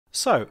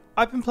So,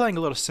 I've been playing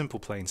a lot of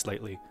Simpleplanes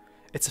lately.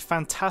 It's a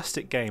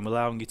fantastic game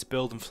allowing you to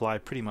build and fly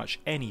pretty much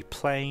any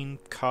plane,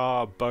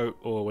 car, boat,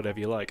 or whatever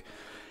you like.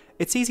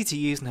 It's easy to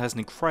use and has an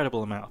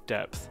incredible amount of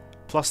depth,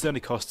 plus it only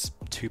costs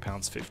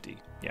 £2.50,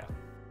 yeah.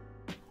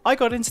 I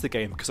got into the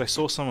game because I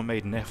saw someone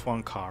made an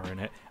F1 car in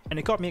it, and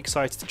it got me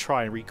excited to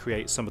try and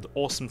recreate some of the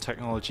awesome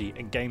technology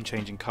and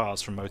game-changing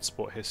cars from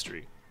motorsport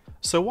history.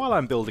 So while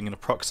I'm building an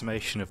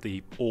approximation of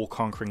the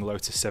all-conquering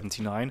Lotus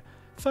 79,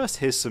 first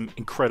here's some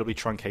incredibly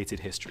truncated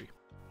history.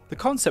 The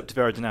concept of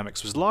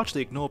aerodynamics was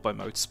largely ignored by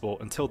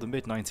motorsport until the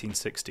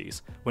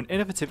mid-1960s, when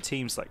innovative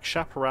teams like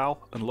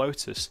Chaparral and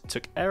Lotus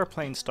took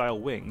aeroplane-style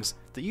wings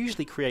that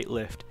usually create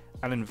lift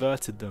and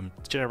inverted them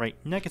to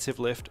generate negative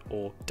lift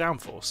or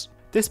downforce.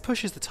 This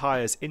pushes the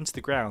tyres into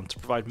the ground to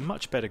provide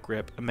much better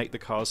grip and make the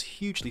cars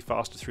hugely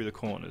faster through the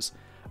corners.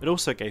 It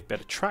also gave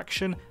better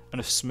traction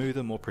and a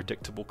smoother, more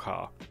predictable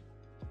car.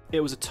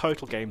 It was a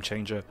total game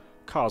changer,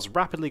 cars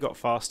rapidly got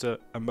faster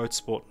and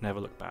motorsport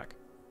never looked back.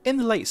 In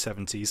the late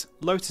 70s,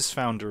 Lotus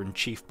founder and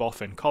chief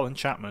boffin Colin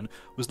Chapman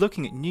was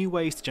looking at new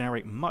ways to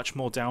generate much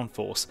more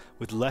downforce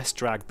with less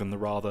drag than the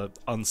rather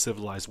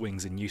uncivilized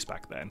wings in use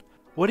back then.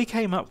 What he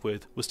came up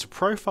with was to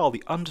profile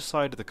the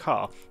underside of the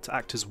car to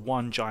act as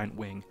one giant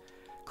wing,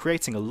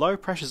 creating a low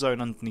pressure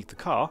zone underneath the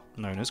car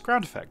known as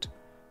ground effect,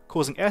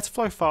 causing air to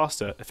flow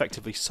faster,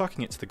 effectively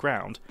sucking it to the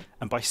ground,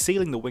 and by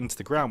sealing the wing to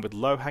the ground with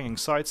low hanging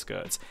side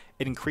skirts,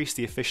 it increased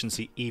the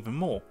efficiency even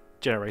more,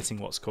 generating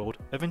what's called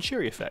a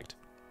Venturi effect.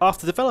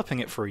 After developing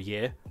it for a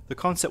year, the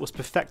concept was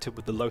perfected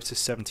with the Lotus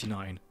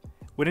 79.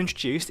 When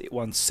introduced, it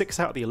won 6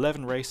 out of the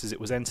 11 races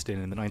it was entered in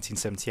the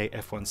 1978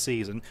 F1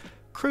 season,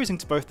 cruising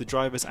to both the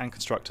drivers' and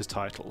constructors'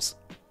 titles.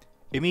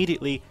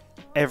 Immediately,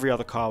 every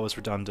other car was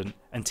redundant,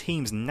 and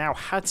teams now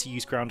had to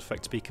use ground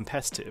effect to be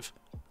competitive.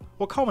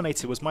 What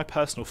culminated was my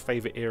personal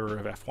favourite era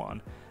of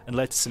F1, and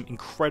led to some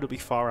incredibly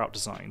far out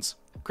designs.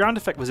 Ground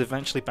effect was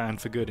eventually banned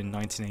for good in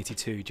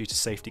 1982 due to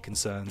safety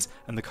concerns,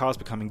 and the cars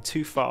becoming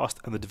too fast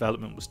and the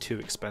development was too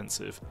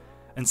expensive.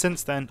 And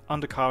since then,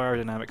 undercar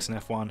aerodynamics in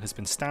F1 has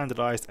been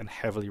standardised and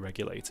heavily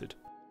regulated.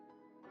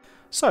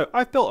 So,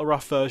 I've built a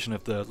rough version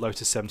of the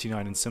Lotus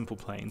 79 in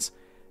Simpleplanes.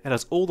 It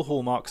has all the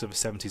hallmarks of a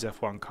 70s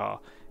F1 car: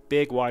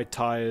 big wide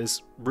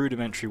tyres,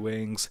 rudimentary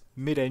wings,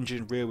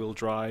 mid-engine rear-wheel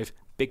drive,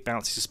 big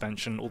bouncy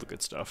suspension, all the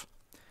good stuff.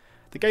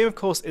 The game of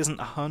course isn't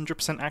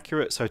 100%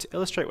 accurate, so to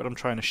illustrate what I'm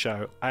trying to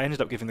show, I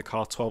ended up giving the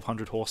car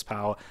 1200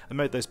 horsepower and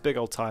made those big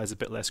old tyres a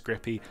bit less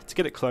grippy to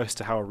get it close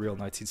to how a real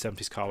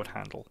 1970s car would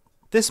handle.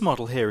 This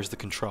model here is the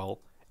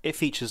control. It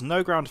features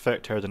no ground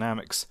effect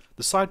aerodynamics.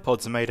 The side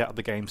pods are made out of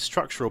the game's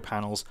structural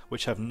panels,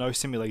 which have no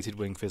simulated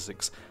wing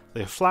physics.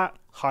 They are flat,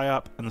 high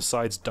up, and the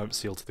sides don't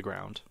seal to the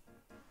ground.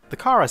 The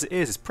car as it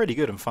is pretty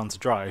good and fun to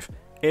drive.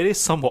 It is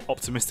somewhat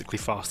optimistically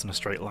fast in a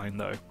straight line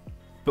though.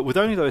 But with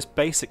only those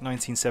basic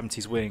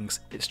 1970s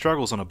wings, it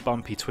struggles on a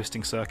bumpy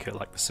twisting circuit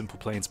like the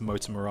Simpleplanes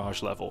Motor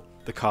Mirage level.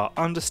 The car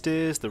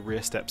understeers, the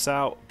rear steps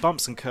out,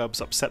 bumps and curbs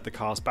upset the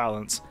car's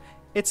balance.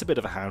 It's a bit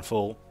of a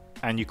handful,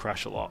 and you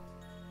crash a lot.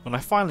 When I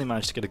finally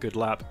managed to get a good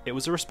lap, it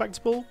was a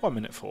respectable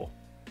 1:04.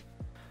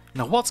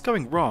 Now what's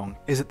going wrong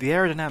is that the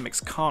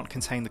aerodynamics can't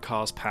contain the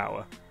car's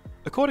power.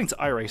 According to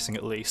iRacing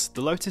at least,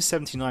 the Lotus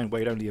 79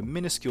 weighed only a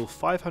minuscule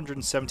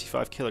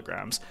 575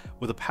 kilograms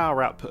with a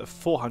power output of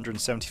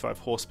 475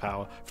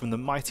 horsepower from the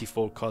mighty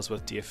Ford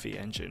Cosworth DFV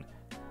engine,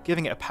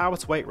 giving it a power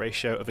to weight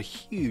ratio of a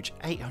huge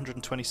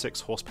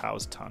 826 horsepower a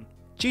tonne.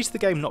 Due to the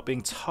game not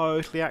being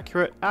totally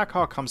accurate, our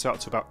car comes out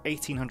to about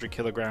 1800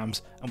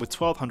 kilograms, and with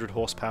 1200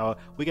 horsepower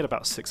we get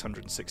about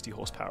 660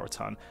 horsepower a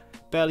tonne,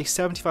 barely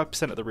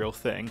 75% of the real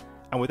thing,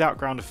 and without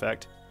ground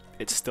effect,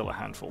 it's still a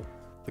handful.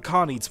 The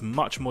car needs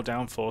much more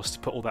downforce to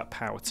put all that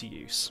power to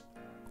use.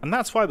 And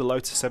that's why the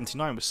Lotus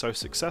 79 was so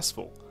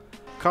successful.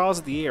 Cars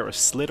of the era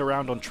slid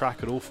around on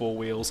track at all 4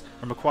 wheels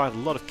and required a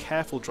lot of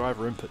careful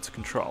driver input to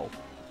control.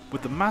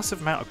 With the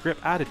massive amount of grip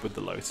added with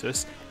the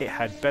Lotus, it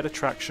had better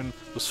traction,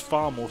 was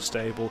far more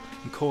stable,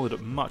 and cornered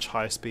at much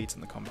higher speeds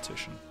than the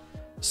competition.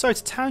 So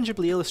to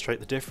tangibly illustrate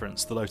the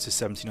difference the Lotus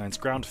 79's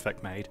ground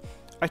effect made,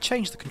 I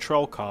changed the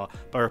control car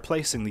by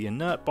replacing the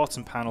inert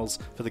bottom panels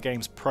for the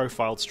game's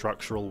profiled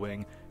structural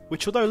wing,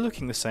 which although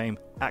looking the same,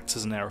 acts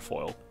as an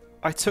aerofoil.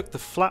 I took the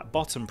flat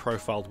bottom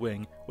profiled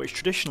wing, which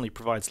traditionally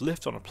provides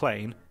lift on a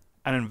plane,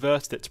 and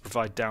inverted it to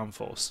provide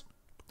downforce.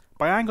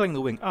 By angling the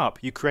wing up,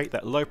 you create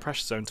that low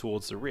pressure zone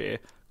towards the rear,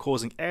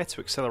 causing air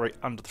to accelerate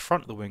under the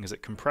front of the wing as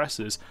it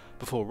compresses,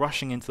 before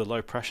rushing into the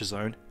low pressure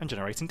zone and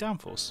generating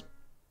downforce.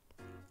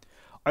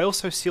 I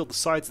also sealed the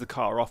sides of the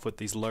car off with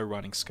these low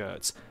running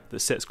skirts that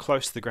sit as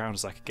close to the ground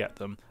as I could get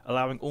them,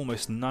 allowing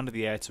almost none of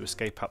the air to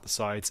escape out the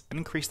sides and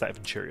increase that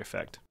Venturi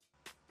effect.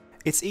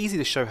 It's easy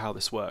to show how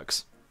this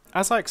works.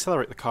 As I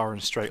accelerate the car in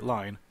a straight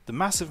line, the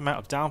massive amount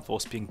of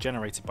downforce being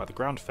generated by the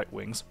ground effect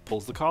wings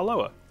pulls the car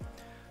lower.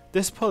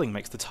 This pulling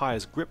makes the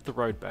tyres grip the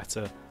road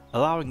better,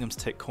 allowing them to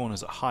take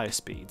corners at higher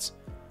speeds.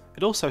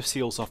 It also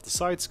seals off the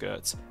side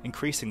skirts,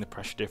 increasing the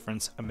pressure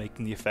difference and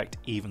making the effect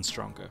even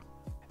stronger.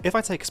 If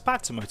I take us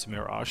back to Motor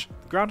Mirage,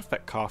 the ground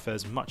effect car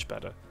fares much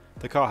better.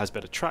 The car has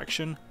better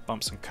traction,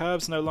 bumps and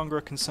curves no longer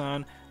a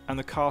concern, and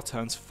the car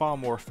turns far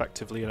more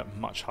effectively and at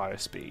much higher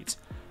speeds.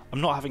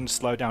 I'm not having to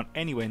slow down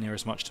anywhere near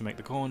as much to make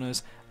the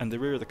corners, and the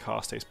rear of the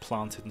car stays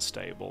planted and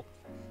stable.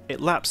 It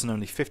laps in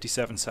only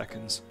 57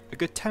 seconds, a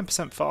good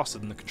 10% faster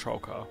than the control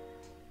car.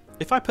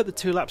 If I put the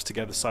two laps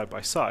together side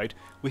by side,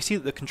 we see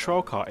that the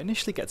control car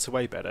initially gets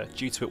away better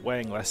due to it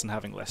weighing less and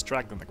having less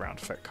drag than the ground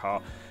effect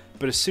car,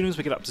 but as soon as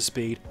we get up to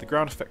speed, the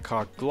ground effect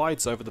car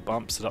glides over the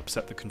bumps that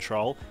upset the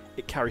control,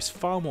 it carries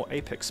far more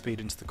apex speed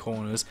into the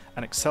corners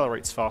and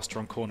accelerates faster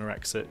on corner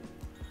exit.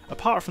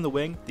 Apart from the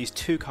wing, these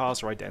two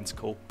cars are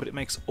identical, but it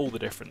makes all the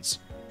difference.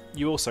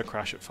 You also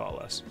crash it far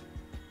less.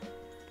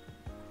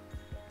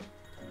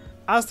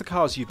 As the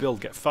cars you build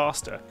get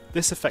faster,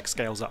 this effect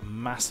scales up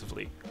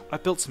massively.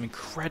 I've built some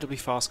incredibly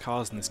fast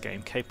cars in this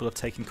game capable of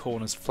taking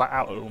corners flat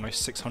out at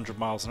almost 600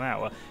 miles an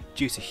hour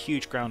due to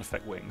huge ground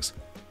effect wings.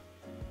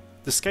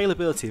 The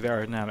scalability of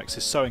aerodynamics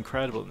is so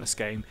incredible in this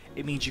game,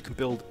 it means you can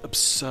build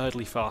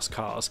absurdly fast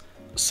cars.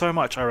 So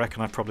much I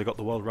reckon I've probably got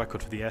the world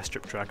record for the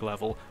airstrip drag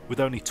level, with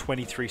only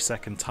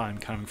 23-second time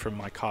coming from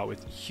my car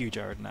with huge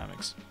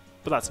aerodynamics.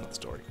 But that's another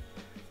story.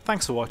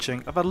 Thanks for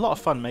watching. I've had a lot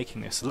of fun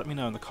making this, so let me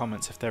know in the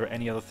comments if there are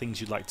any other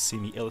things you'd like to see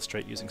me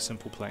illustrate using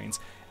Simpleplanes.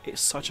 It's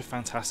such a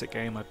fantastic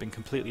game, I've been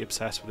completely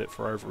obsessed with it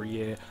for over a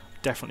year.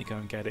 Definitely go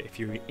and get it if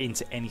you're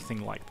into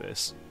anything like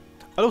this.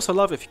 I'd also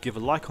love if you give a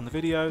like on the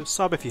video,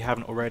 sub if you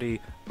haven't already.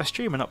 I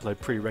stream and upload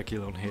pretty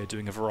regularly on here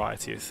doing a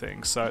variety of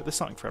things, so there's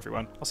something for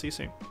everyone. I'll see you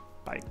soon.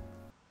 Bye.